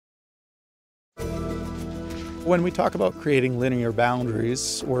When we talk about creating linear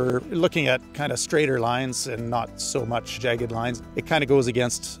boundaries, we're looking at kind of straighter lines and not so much jagged lines. It kind of goes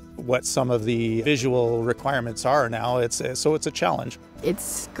against what some of the visual requirements are now. So it's a challenge.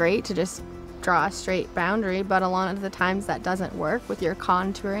 It's great to just draw a straight boundary, but a lot of the times that doesn't work with your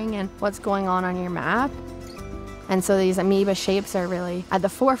contouring and what's going on your map. And so these amoeba shapes are really at the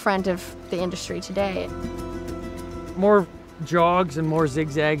forefront of the industry today. More jogs and more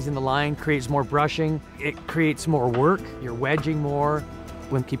zigzags in the line creates more brushing. It creates more work. You're wedging more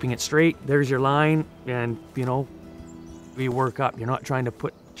when keeping it straight. There's your line, and we work up. You're not trying to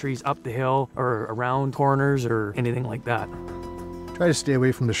put trees up the hill or around corners or anything like that. Try to stay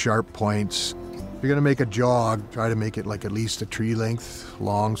away from the sharp points. If you're gonna make a jog, try to make it like at least a tree length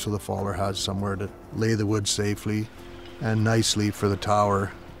long so the faller has somewhere to lay the wood safely and nicely for the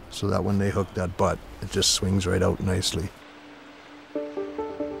tower so that when they hook that butt, it just swings right out nicely.